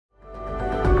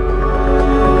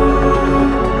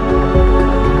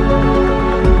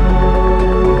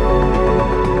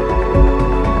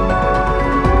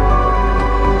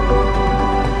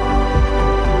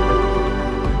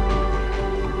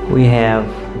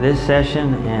this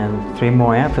session and 3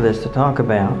 more after this to talk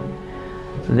about.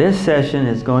 This session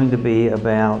is going to be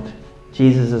about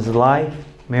Jesus' life,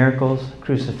 miracles,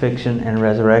 crucifixion, and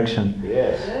resurrection.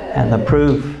 Yes. And the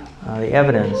proof, the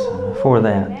evidence for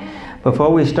that.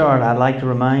 Before we start, I'd like to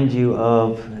remind you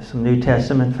of some New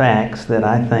Testament facts that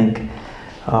I think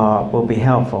will be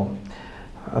helpful.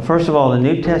 First of all, the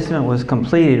New Testament was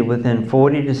completed within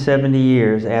 40 to 70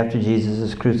 years after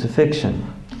Jesus'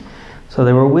 crucifixion. So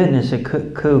there were witnesses that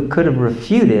could have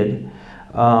refuted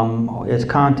its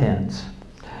contents.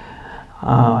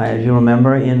 As you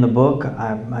remember in the book,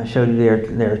 I showed you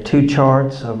there are 2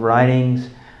 charts of writings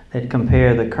that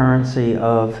compare the currency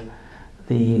of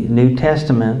the New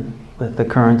Testament with the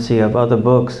currency of other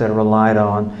books that are relied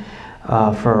on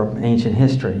for ancient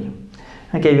history.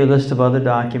 I gave you a list of other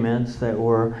documents that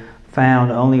were found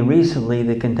only recently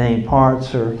that contain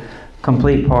parts or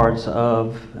complete parts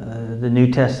of the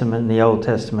New Testament and the Old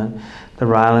Testament. The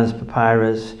Rylands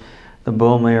Papyrus, the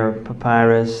Bulmer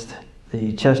Papyrus,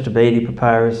 the Chester Beatty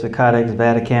Papyrus, the Codex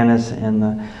Vaticanus, and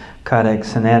the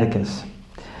Codex Sinaiticus.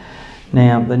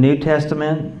 Now, the New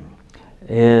Testament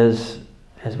is,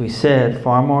 as we said,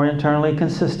 far more internally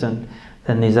consistent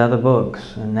than these other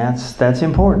books, and that's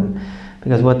important.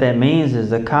 Because what that means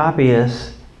is the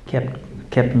copyists kept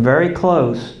very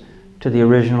close to the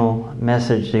original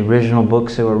message, the original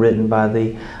books that were written by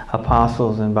the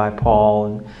apostles and by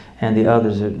Paul and the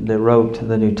others that wrote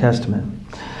the New Testament.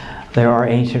 There are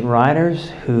ancient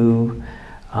writers who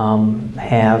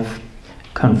have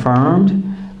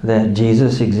confirmed that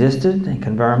Jesus existed and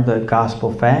confirmed the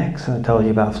gospel facts. I told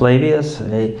you about Flavius,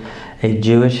 a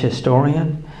Jewish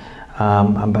historian,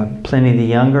 about Pliny the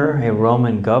Younger, a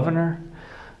Roman governor,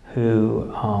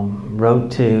 who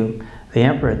wrote to the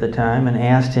emperor at the time and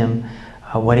asked him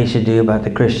what he should do about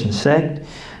the Christian sect.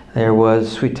 There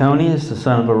was Suetonius, the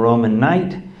son of a Roman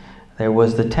knight. There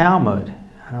was the Talmud.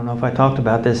 I don't know if I talked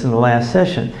about this in the last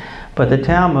session, but the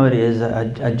Talmud is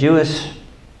a Jewish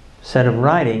set of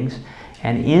writings,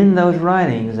 and in those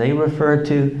writings they refer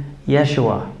to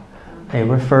Yeshua. They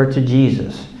refer to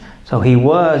Jesus. So he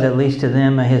was, at least to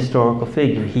them, a historical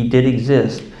figure. He did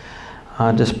exist.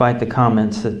 Despite the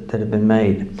comments that have been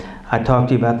made. I talked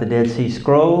to you about the Dead Sea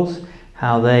Scrolls,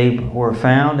 how they were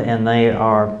found, and they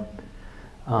are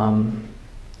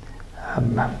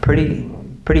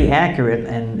pretty accurate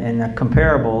and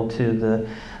comparable to the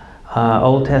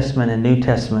Old Testament and New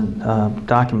Testament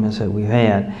documents that we've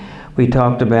had. We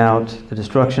talked about the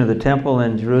destruction of the temple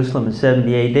in Jerusalem in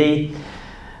 70 A.D.,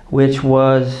 which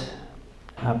was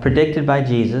predicted by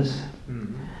Jesus.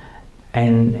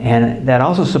 And that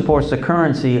also supports the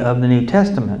currency of the New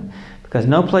Testament, because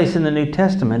no place in the New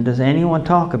Testament does anyone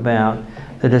talk about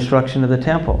the destruction of the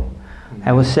temple.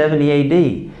 That was 70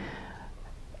 A.D.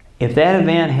 If that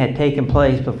event had taken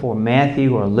place before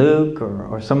Matthew or Luke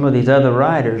or some of these other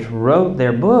writers wrote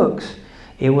their books,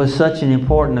 it was such an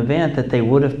important event that they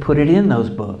would have put it in those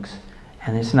books.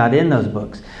 And it's not in those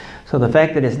books. So the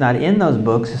fact that it's not in those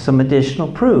books is some additional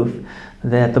proof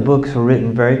that the books were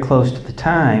written very close to the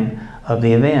time of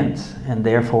the events, and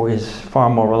therefore is far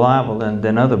more reliable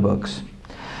than other books.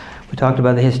 We talked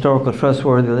about the historical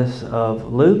trustworthiness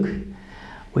of Luke.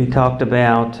 We talked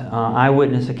about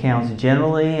eyewitness accounts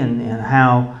generally and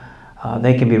how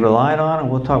they can be relied on, and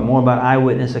we'll talk more about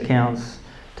eyewitness accounts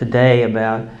today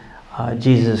about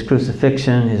Jesus'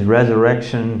 crucifixion, his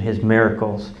resurrection, his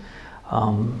miracles.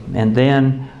 And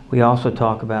then we also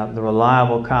talk about the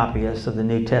reliable copyists of the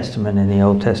New Testament and the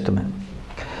Old Testament.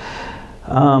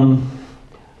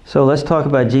 So let's talk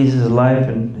about Jesus' life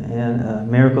and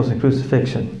miracles and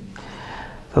crucifixion.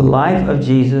 The life of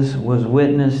Jesus was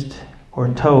witnessed or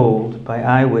told by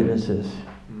eyewitnesses.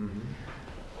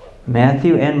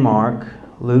 Matthew and Mark,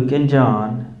 Luke and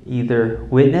John either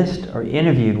witnessed or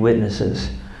interviewed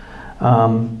witnesses.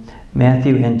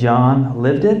 Matthew and John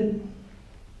lived it.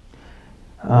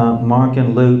 Mark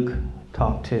and Luke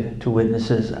talked to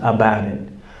witnesses about it.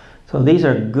 So these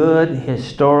are good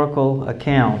historical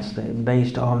accounts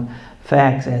based on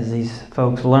facts as these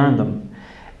folks learned them.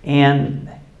 And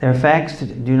their facts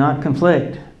do not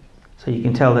conflict, so you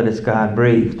can tell that it's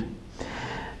God-breathed.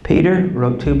 Peter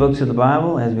wrote 2 books of the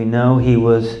Bible. As we know, he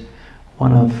was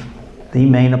one of the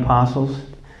main apostles.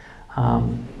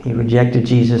 He rejected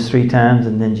Jesus 3 times,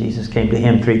 and then Jesus came to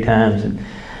him 3 times,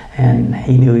 and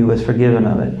he knew he was forgiven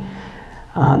of it.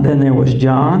 Then there was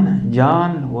John.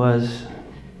 John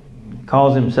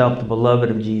calls himself the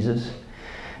beloved of Jesus,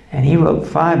 and he wrote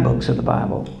 5 books of the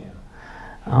Bible.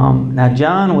 Now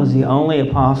John was the only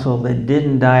apostle that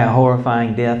didn't die a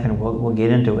horrifying death, and we'll get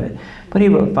into it. But he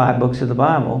wrote 5 books of the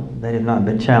Bible that have not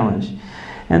been challenged.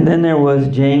 And then there was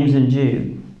James and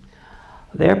Jude.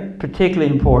 They're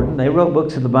particularly important. They wrote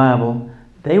books of the Bible.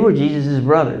 They were Jesus'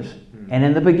 brothers. And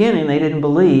in the beginning, they didn't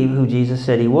believe who Jesus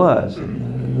said he was,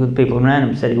 who the people around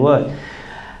him said he was.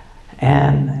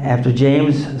 And after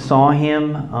James saw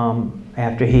him,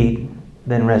 after he'd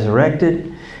been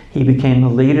resurrected, he became the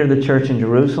leader of the church in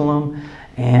Jerusalem,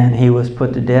 and he was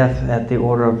put to death at the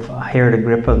order of Herod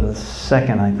Agrippa II,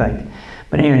 I think.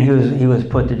 But anyway, he was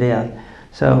put to death.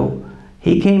 So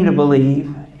he came to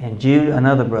believe, and Jude,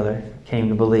 another brother, came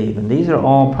to believe. And these are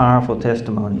all powerful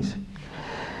testimonies.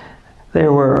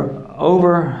 There were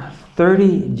over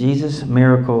 30 Jesus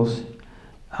miracles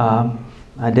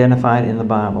identified in the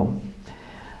Bible.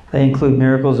 They include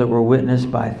miracles that were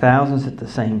witnessed by thousands at the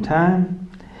same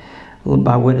time,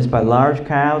 witnessed by large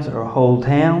crowds or whole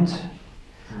towns,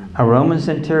 a Roman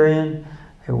centurion,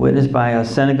 they were witnessed by a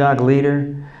synagogue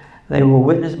leader, they were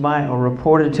witnessed by or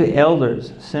reported to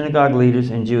elders, synagogue leaders,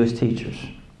 and Jewish teachers.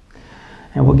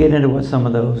 And we'll get into what some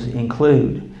of those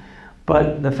include.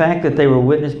 But the fact that they were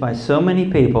witnessed by so many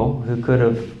people who could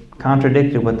have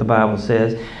contradicted what the Bible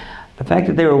says, the fact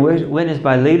that they were witnessed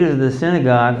by leaders of the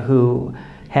synagogue who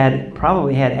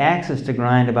probably had axes to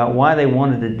grind about why they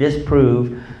wanted to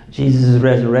disprove Jesus'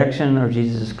 resurrection or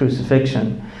Jesus'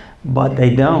 crucifixion, but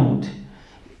they don't,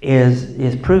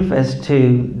 is proof as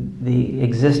to the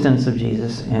existence of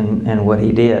Jesus and what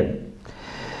he did.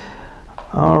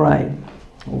 All right.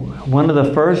 One of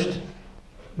the first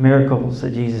miracles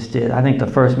that Jesus did, I think the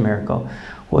first miracle,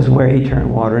 was where he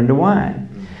turned water into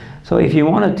wine. So if you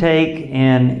want to take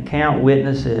and count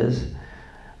witnesses,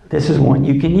 this is one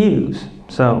you can use.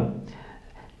 So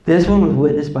this one was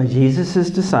witnessed by Jesus'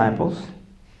 disciples,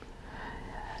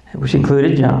 which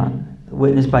included John,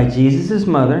 witnessed by Jesus'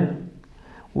 mother,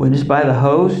 witnessed by the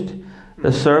host,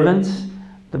 the servants,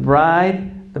 the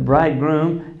bride, the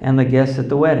bridegroom, and the guests at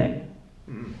the wedding.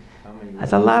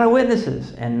 That's a lot of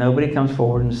witnesses, and nobody comes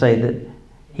forward and say that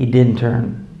he didn't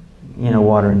turn,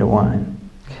 water into wine.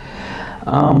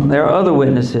 There are other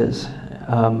witnesses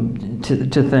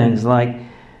to things like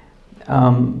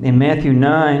in Matthew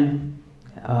 9,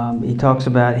 he talks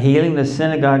about healing the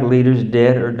synagogue leader's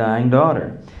dead or dying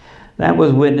daughter. That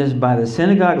was witnessed by the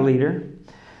synagogue leader,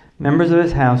 members of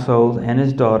his household, and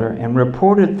his daughter, and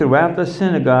reported throughout the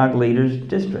synagogue leader's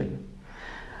district.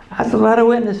 That's a lot of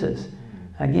witnesses.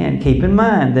 Again, keep in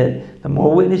mind that the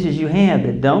more witnesses you have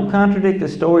that don't contradict the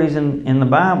stories in the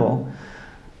Bible,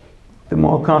 the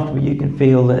more comfortable you can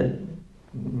feel that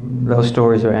those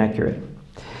stories are accurate.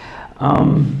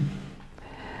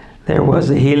 There was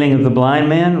the healing of the blind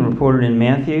man reported in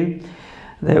Matthew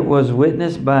that was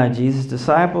witnessed by Jesus'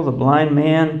 disciple, the blind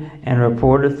man, and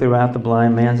reported throughout the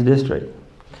blind man's district.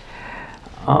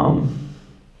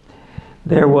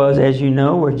 There was, as you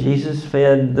know, where Jesus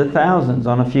fed the thousands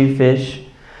on a few fish,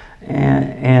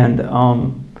 and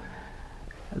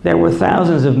there were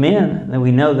thousands of men, and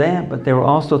we know that, but there were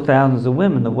also thousands of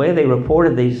women. The way they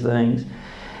reported these things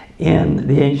in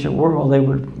the ancient world, they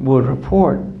would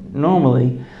report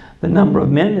normally the number of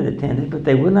men that attended, but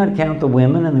they would not count the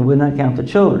women and they would not count the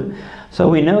children. So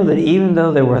we know that even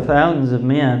though there were thousands of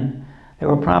men, there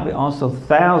were probably also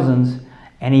thousands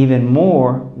and even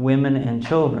more women and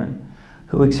children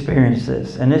who experienced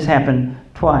this. And this happened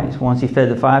twice. Once he fed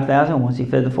the 5,000, once he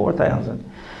fed the 4,000.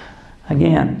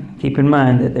 Again, keep in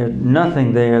mind that there's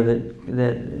nothing there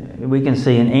that we can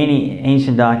see in any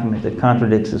ancient document that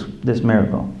contradicts this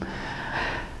miracle.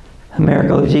 The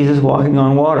miracle of Jesus walking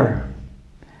on water.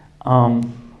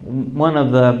 One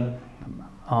of the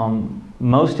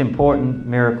most important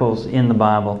miracles in the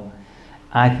Bible,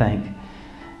 I think.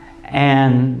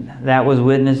 And that was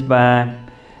witnessed by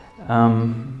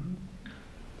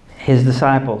his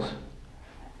disciples.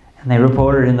 And they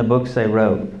reported in the books they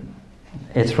wrote.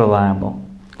 It's reliable.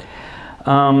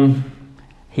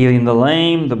 Healing the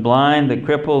lame, the blind, the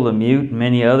crippled, the mute, and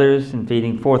many others, and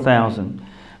feeding 4,000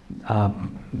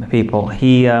 people.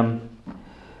 He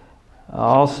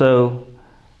also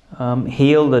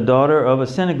healed the daughter of a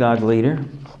synagogue leader,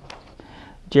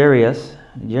 Jairus,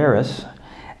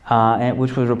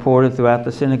 which was reported throughout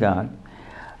the synagogue.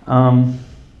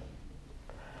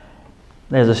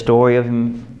 There's a story of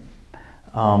him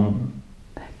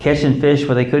catching fish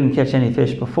where they couldn't catch any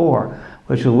fish before,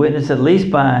 which was witnessed at least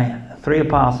by 3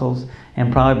 apostles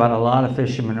and probably by a lot of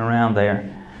fishermen around there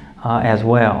as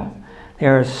well.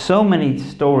 There are so many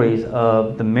stories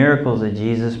of the miracles that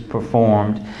Jesus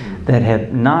performed that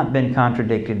have not been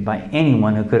contradicted by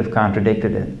anyone who could have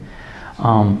contradicted it.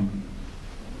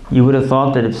 You would have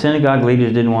thought that if synagogue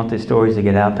leaders didn't want these stories to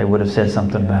get out, they would have said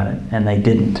something about it, and they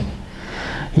didn't.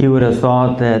 You would have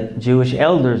thought that Jewish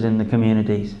elders in the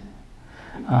communities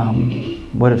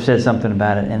would have said something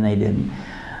about it, and they didn't.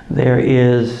 There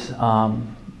is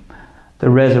the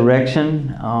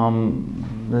resurrection,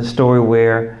 the story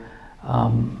where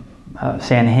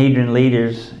Sanhedrin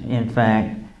leaders, in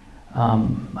fact,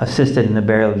 assisted in the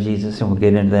burial of Jesus, and we'll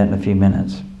get into that in a few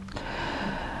minutes.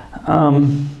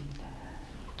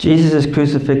 Jesus'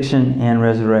 crucifixion and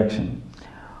resurrection.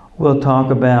 We'll talk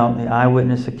about the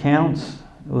eyewitness accounts.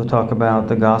 We'll talk about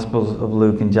the Gospels of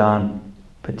Luke and John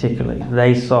particularly.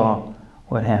 They saw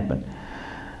what happened.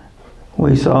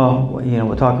 We'll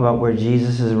talk about where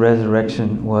Jesus'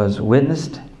 resurrection was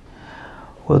witnessed.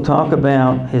 We'll talk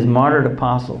about his martyred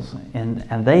apostles,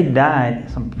 and they died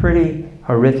some pretty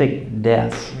horrific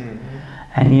deaths.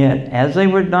 And yet, as they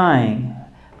were dying,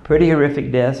 pretty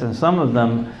horrific deaths, and some of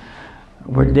them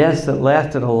were deaths that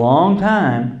lasted a long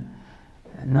time,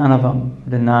 none of them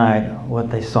denied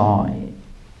what they saw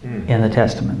in the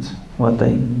Testaments, what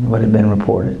had been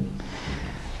reported.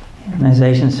 And there's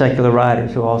Asian secular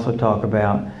writers who also talk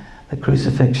about the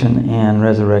crucifixion and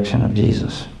resurrection of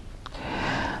Jesus.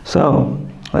 So,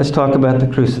 let's talk about the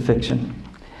crucifixion.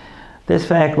 This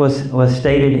fact was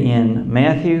stated in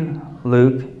Matthew,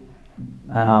 Luke,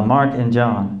 Mark, and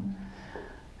John.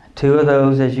 Two of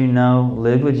those, as you know,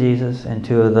 lived with Jesus, and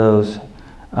two of those,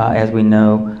 as we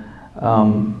know,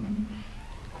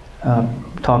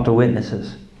 talked to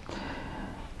witnesses.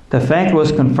 The fact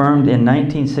was confirmed in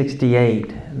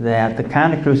 1968 that the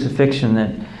kind of crucifixion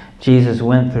that Jesus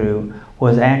went through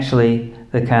was actually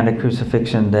the kind of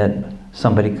crucifixion that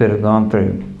somebody could have gone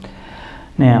through.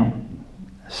 Now,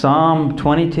 Psalm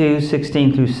 22,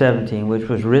 16 through 17, which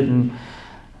was written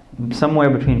somewhere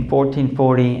between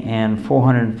 1440 and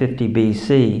 450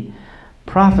 BC,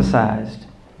 prophesied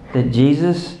that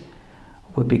Jesus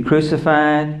would be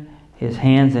crucified, his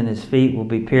hands and his feet will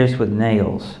be pierced with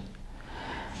nails.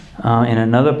 In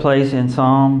another place in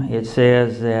Psalm, it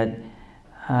says that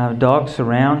dogs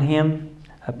surround him,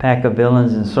 a pack of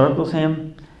villains encircles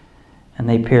him, and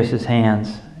they pierce his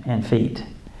hands and feet.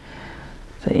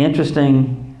 It's an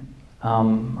interesting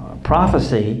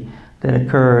prophecy that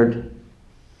occurred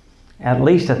at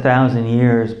least 1,000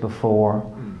 years before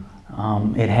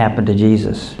it happened to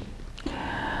Jesus.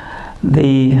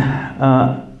 The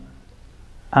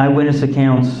eyewitness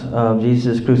accounts of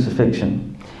Jesus'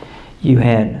 crucifixion. You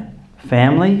had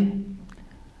family,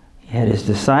 you had his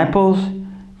disciples,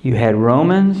 you had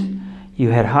Romans, you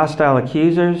had hostile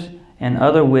accusers, and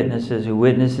other witnesses who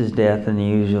witnessed his death and the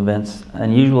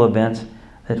unusual events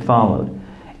that followed.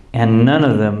 And none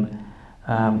of them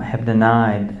have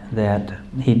denied that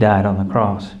he died on the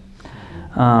cross.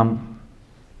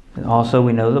 Also,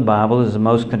 we know the Bible is the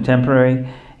most contemporary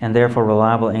and therefore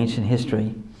reliable ancient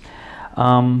history.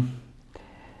 That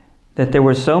there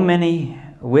were so many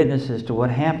witnesses to what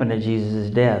happened to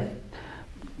Jesus' death,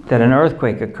 that an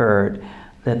earthquake occurred,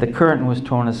 that the curtain was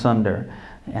torn asunder,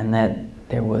 and that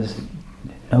there was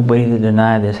nobody to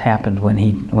deny this happened when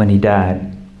he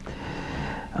died.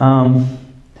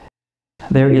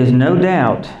 There is no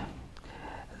doubt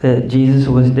that Jesus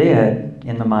was dead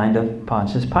in the mind of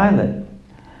Pontius Pilate.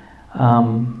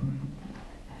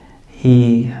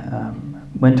 He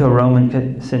went to a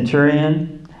Roman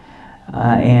centurion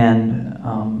and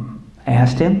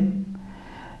asked him,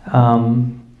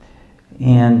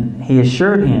 and he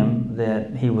assured him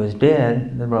that he was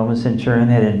dead. The Roman centurion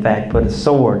had in fact put a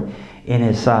sword in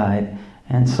his side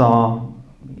and saw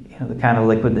the kind of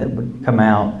liquid that would come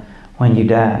out when you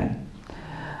died.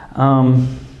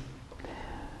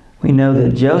 We know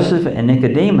that Joseph and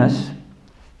Nicodemus,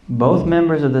 both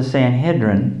members of the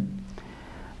Sanhedrin,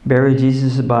 buried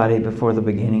Jesus' body before the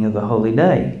beginning of the holy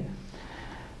day.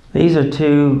 These are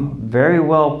two very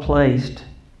well-placed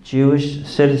Jewish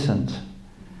citizens.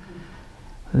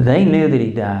 They knew that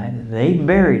he died. They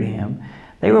buried him.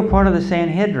 They were part of the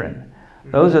Sanhedrin.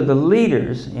 Those are the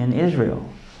leaders in Israel.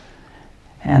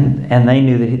 And they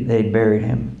knew that they'd buried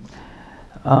him.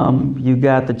 You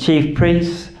got the chief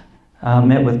priests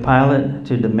met with Pilate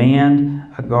to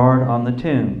demand a guard on the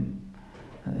tomb.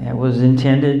 It was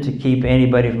intended to keep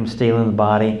anybody from stealing the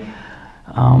body.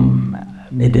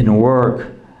 It didn't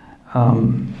work.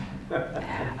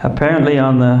 Apparently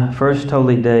on the first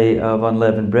holy day of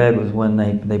unleavened bread was when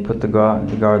they put the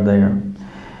guard there.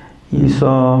 You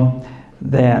saw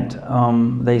that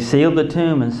they sealed the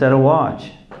tomb and set a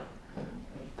watch.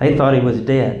 They thought he was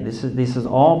dead. This is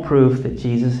all proof that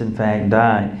Jesus in fact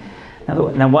died.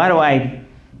 Now why do I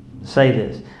say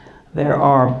this? There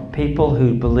are people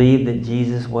who believe that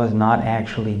Jesus was not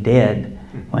actually dead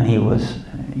when he was,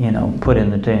 put in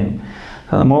the tomb.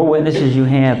 So the more witnesses you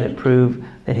have that prove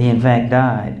that he in fact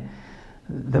died,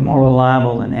 the more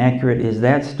reliable and accurate is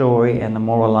that story, and the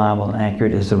more reliable and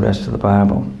accurate is the rest of the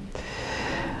Bible.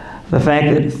 The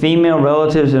fact that female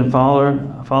relatives and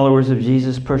followers of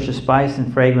Jesus purchased spice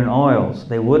and fragrant oils.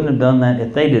 They wouldn't have done that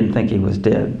if they didn't think he was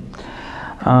dead.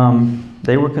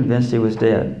 They were convinced he was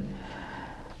dead.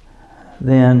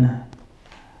 Then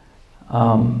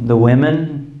the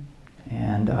women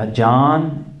and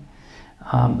John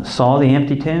saw the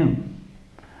empty tomb.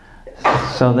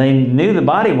 So they knew the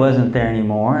body wasn't there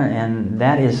anymore, and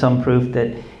that is some proof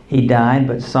that he died,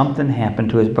 but something happened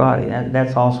to his body.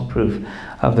 That's also proof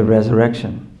of the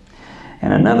resurrection.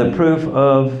 And another proof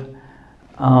of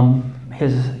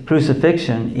his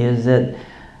crucifixion is that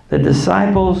the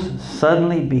disciples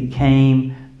suddenly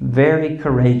became very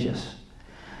courageous.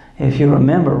 If you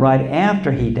remember, right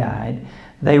after he died,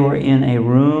 they were in a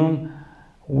room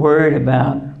worried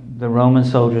about the Roman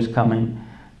soldiers coming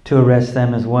to arrest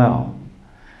them as well.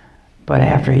 But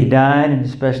after he died, and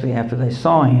especially after they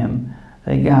saw him,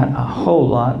 they got a whole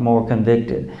lot more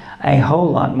convicted, a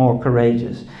whole lot more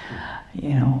courageous.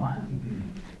 You know,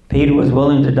 Peter was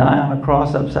willing to die on a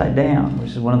cross upside down,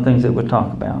 which is one of the things that we'll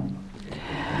talk about.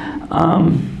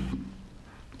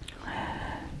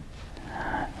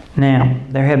 Now,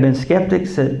 there have been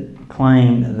skeptics that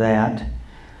claim that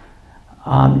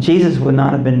Jesus would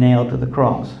not have been nailed to the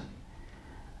cross.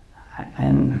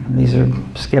 And these are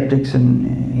skeptics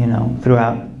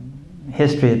throughout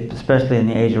history, especially in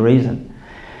the Age of Reason.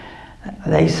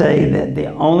 They say that the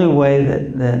only way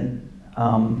that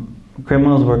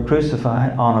criminals were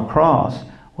crucified on a cross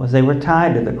was they were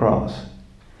tied to the cross.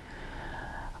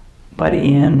 But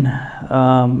in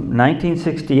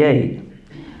 1968,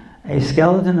 a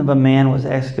skeleton of a man was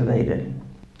excavated,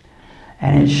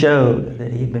 and it showed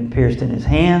that he'd been pierced in his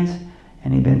hands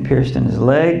and he'd been pierced in his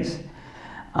legs,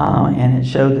 and it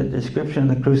showed the description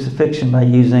of the crucifixion by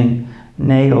using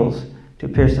nails to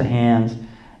pierce the hands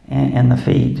and the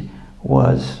feet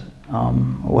was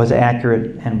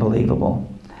accurate and believable.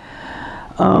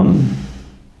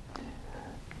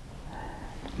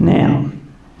 Now,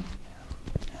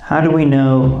 how do we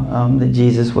know that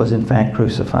Jesus was in fact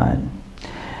crucified?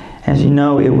 As you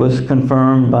know, it was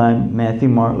confirmed by Matthew,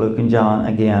 Mark, Luke, and John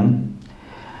again.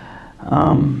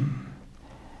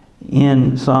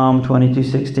 In Psalm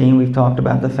 22:16, we've talked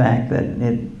about the fact that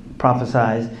it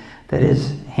prophesies that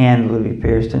his hand would be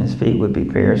pierced and his feet would be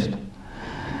pierced.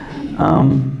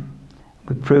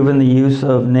 We've proven the use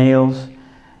of nails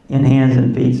in hands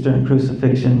and feet during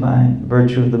crucifixion by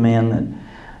virtue of the man that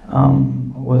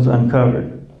was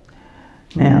uncovered.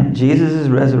 Now, Jesus'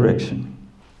 resurrection.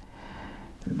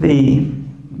 The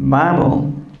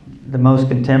Bible, the most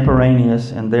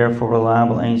contemporaneous and therefore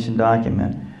reliable ancient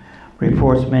document,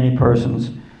 reports many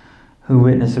persons who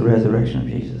witnessed the resurrection of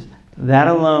Jesus. That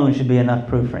alone should be enough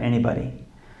proof for anybody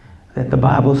that the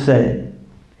Bible said it.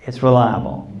 It's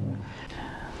reliable.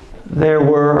 There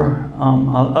were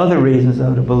other reasons,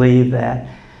 though, to believe that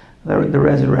the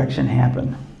resurrection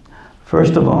happened.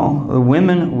 First of all, the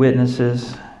women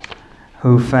witnesses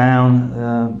who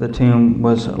found the tomb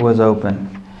was open.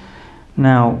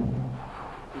 Now,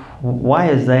 why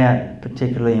is that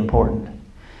particularly important?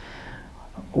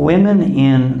 Women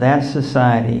in that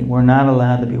society were not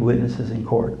allowed to be witnesses in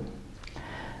court.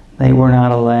 They were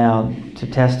not allowed to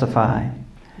testify.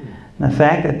 The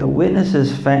fact that the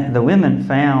women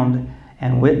found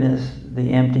and witnessed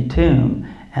the empty tomb,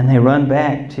 and they run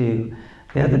back to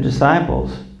the other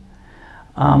disciples,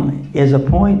 is a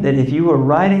point that if you were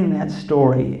writing that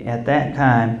story at that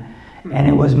time and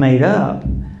it was made up,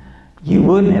 you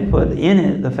wouldn't have put in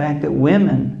it the fact that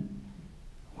women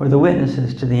were the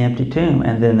witnesses to the empty tomb,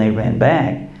 and then they ran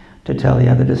back to tell the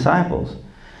other disciples.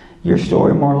 Your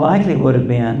story more likely would have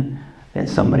been that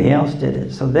somebody else did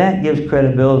it. So that gives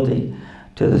credibility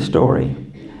to the story.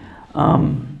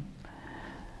 And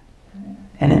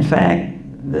in fact,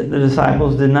 the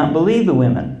disciples did not believe the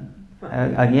women.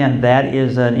 Again, that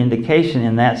is an indication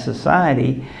in that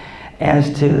society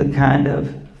as to the kind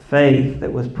of faith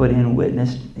that was put in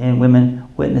women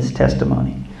witness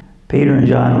testimony. Peter and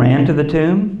John ran to the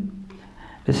tomb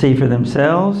to see for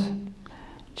themselves.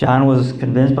 John was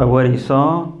convinced by what he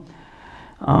saw.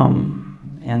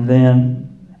 And then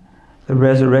the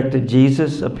resurrected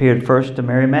Jesus appeared first to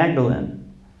Mary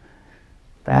Magdalene.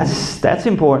 That's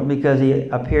important because he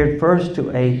appeared first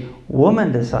to a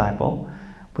woman disciple,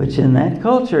 which in that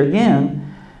culture,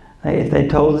 again, if they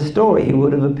told the story, he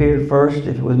would have appeared first,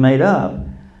 if it was made up,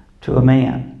 to a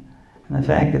man. And the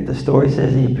fact that the story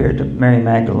says he appeared to Mary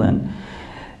Magdalene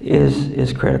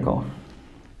is critical.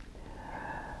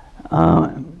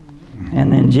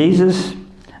 And then Jesus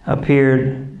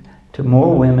appeared to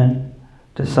more women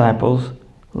disciples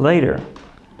later.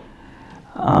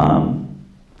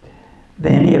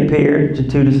 Then he appeared to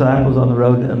 2 disciples on the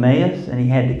road to Emmaus, and he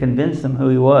had to convince them who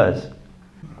he was.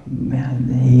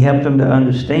 He helped them to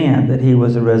understand that he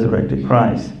was the resurrected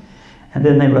Christ. And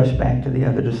then they rushed back to the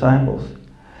other disciples.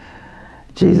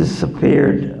 Jesus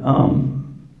appeared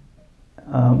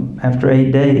after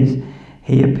 8 days.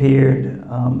 He appeared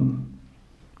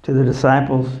to the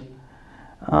disciples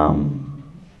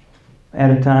at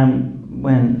a time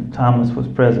when Thomas was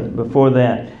present. Before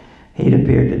that, he'd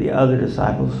appeared to the other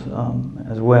disciples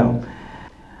as well.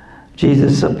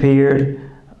 Jesus appeared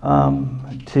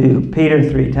to Peter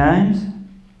 3 times,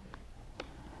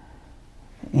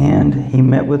 and he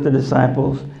met with the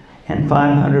disciples and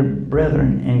 500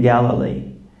 brethren in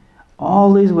Galilee.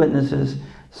 All these witnesses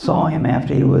saw him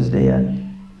after he was dead,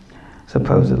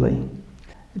 supposedly.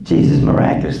 Jesus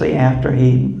miraculously, after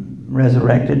he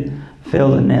resurrected,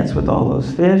 filled the nets with all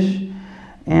those fish,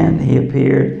 and he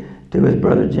appeared to his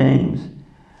brother James,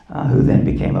 who then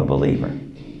became a believer.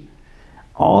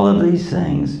 All of these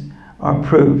things are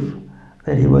proof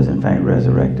that he was in fact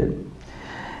resurrected.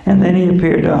 And then he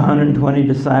appeared to 120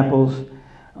 disciples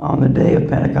on the day of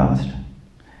Pentecost.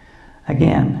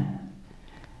 Again,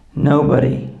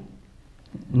 nobody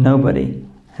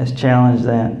has challenged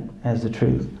that as the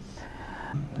truth.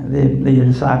 The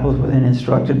disciples were then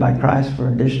instructed by Christ for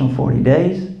an additional 40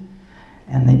 days,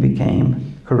 and they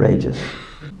became courageous.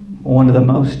 One of the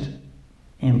most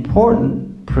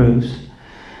important proofs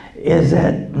is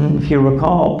that, if you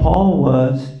recall, Paul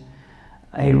was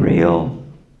he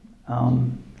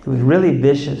was really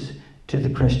vicious to the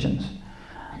Christians.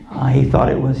 He thought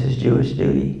it was his Jewish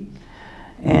duty.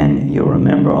 And you'll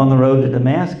remember on the road to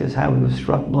Damascus how he was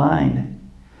struck blind,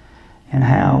 and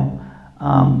how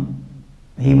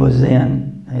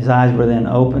his eyes were then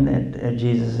opened at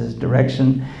Jesus'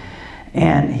 direction,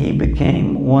 and he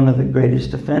became one of the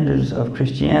greatest defenders of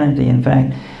Christianity. In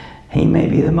fact, he may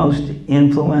be the most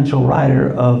influential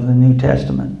writer of the New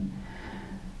Testament.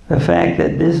 The fact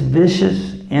that this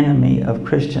vicious enemy of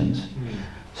Christians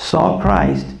saw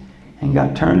Christ and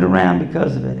got turned around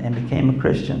because of it and became a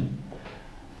Christian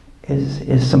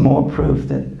is some more proof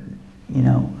that,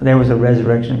 there was a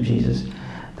resurrection of Jesus,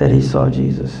 that he saw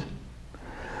Jesus.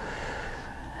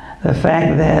 The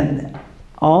fact that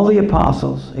all the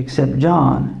apostles except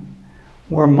John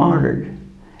were martyred,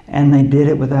 and they did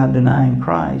it without denying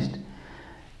Christ,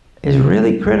 is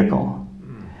really critical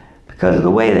because of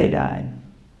the way they died.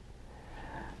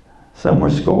 Some were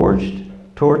scourged,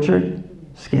 tortured,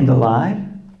 skinned alive.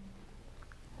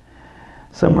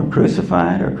 Some were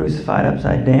crucified or crucified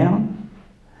upside down.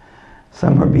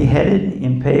 Some were beheaded,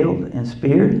 impaled, and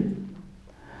speared.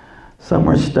 Some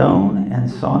were stoned and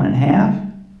sawn in half.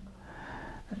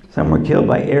 Some were killed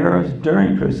by arrows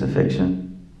during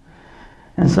crucifixion.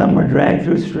 And some were dragged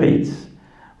through streets,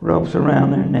 ropes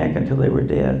around their neck until they were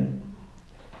dead.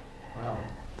 Wow.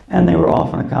 And they were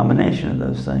often a combination of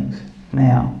those things.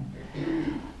 Now,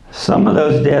 some of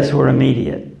those deaths were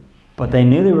immediate, but they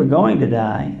knew they were going to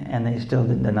die, and they still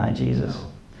didn't deny Jesus.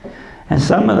 And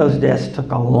some of those deaths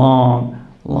took a long,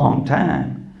 long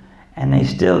time, and they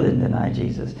still didn't deny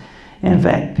Jesus. In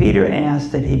fact, Peter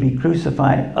asked that he be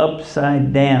crucified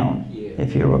upside down,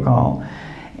 if you recall.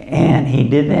 And he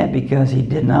did that because he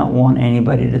did not want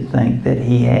anybody to think that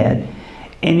he had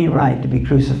any right to be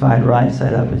crucified right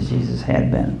side up as Jesus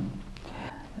had been.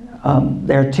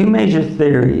 There are 2 major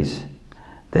theories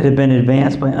that have been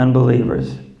advanced by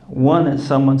unbelievers. One, that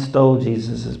someone stole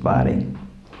Jesus' body.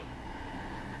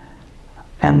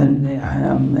 And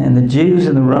the Jews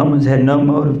and the Romans had no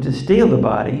motive to steal the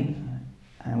body.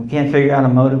 And we can't figure out a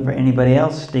motive for anybody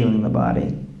else stealing the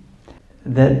body.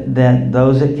 That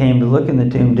those that came to look in the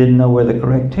tomb didn't know where the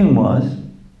correct tomb was,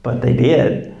 but they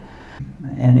did.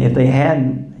 And if they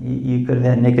hadn't, you could have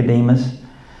had Nicodemus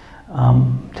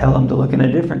tell them to look in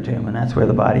a different tomb, and that's where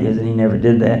the body is, and he never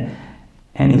did that.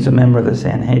 And he's a member of the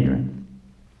Sanhedrin.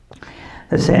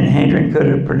 The Sanhedrin could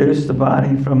have produced the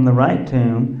body from the right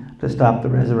tomb to stop the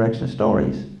resurrection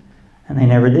stories, and they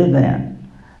never did that.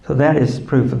 So that is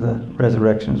proof of the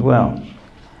resurrection as well.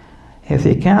 If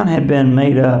the account had been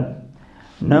made up,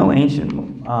 no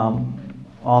ancient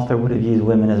author would have used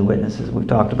women as witnesses. We've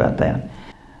talked about that.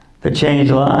 The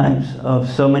changed lives of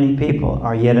so many people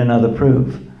are yet another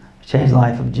proof. The changed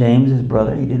life of James, his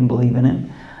brother, he didn't believe in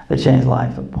him. The changed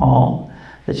life of Paul.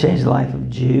 The changed life of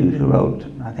Jude, who wrote,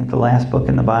 I think, the last book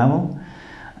in the Bible.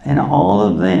 And all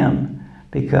of them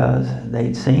because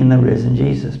they'd seen the risen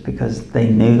Jesus, because they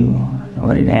knew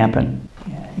what had happened.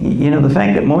 The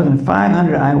fact that more than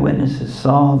 500 eyewitnesses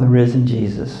saw the risen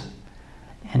Jesus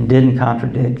and didn't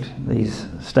contradict these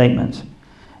statements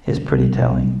is pretty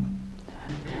telling.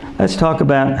 Let's talk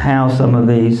about how some of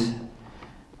these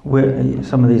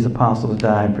some of these apostles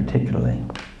died particularly.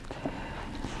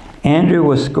 Andrew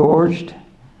was scourged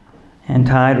and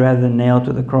tied rather than nailed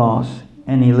to the cross,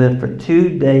 and he lived for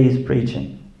 2 days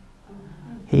preaching.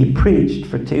 He preached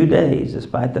for 2 days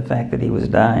despite the fact that he was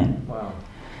dying. Wow.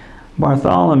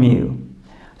 Bartholomew,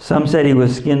 some said he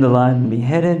was skinned alive and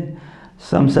beheaded.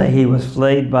 Some say he was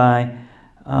flayed by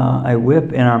a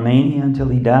whip in Armenia until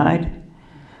he died.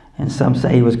 And some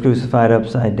say he was crucified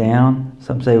upside down.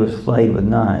 Some say he was flayed with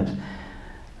knives.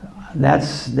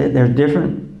 There are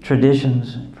different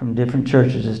traditions from different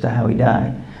churches as to how he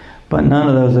died. But none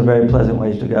of those are very pleasant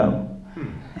ways to go.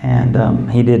 And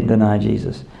he didn't deny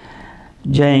Jesus.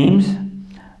 James,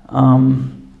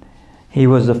 he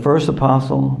was the first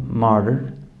apostle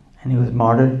martyred. And he was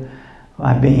martyred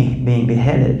by being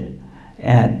beheaded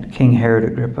at King Herod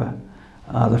Agrippa,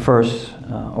 the first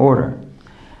order.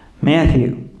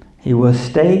 Matthew, he was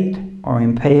staked or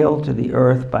impaled to the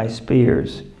earth by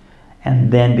spears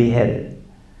and then beheaded.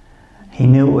 He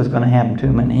knew it was going to happen to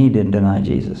him, and he didn't deny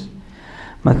Jesus.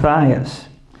 Matthias,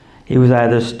 he was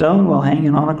either stoned while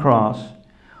hanging on a cross,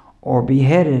 or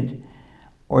beheaded,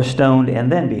 or stoned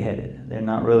and then beheaded. They're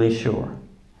not really sure.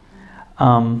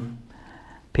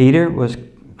 Peter was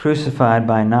crucified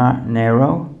by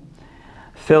Nero.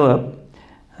 Philip,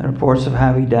 the reports of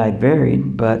how he died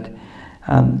varied, but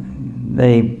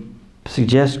they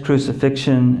suggest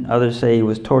crucifixion. Others say he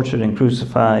was tortured and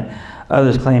crucified.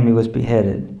 Others claim he was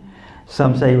beheaded.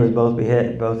 Some say he was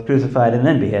both crucified and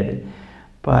then beheaded.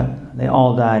 But they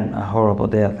all died a horrible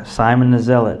death. Simon the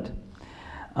Zealot,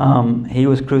 he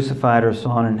was crucified or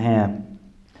sawn in half.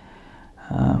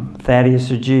 Thaddeus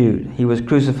the Jew, he was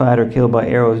crucified or killed by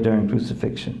arrows during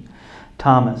crucifixion.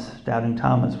 Thomas, doubting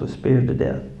Thomas, was speared to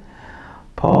death.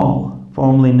 Paul,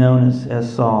 formerly known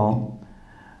as Saul,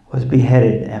 was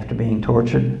beheaded after being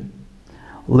tortured.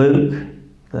 Luke,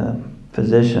 the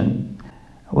physician,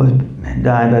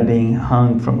 died by being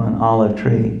hung from an olive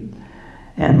tree.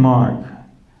 And Mark,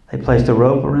 they placed a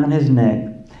rope around his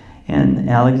neck in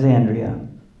Alexandria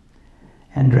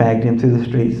and dragged him through the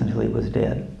streets until he was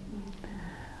dead.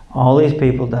 All these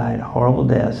people died horrible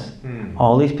deaths.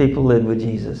 All these people lived with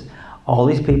Jesus. All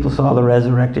these people saw the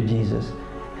resurrected Jesus,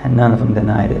 and none of them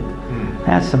denied it.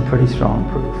 That's some pretty strong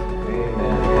proof.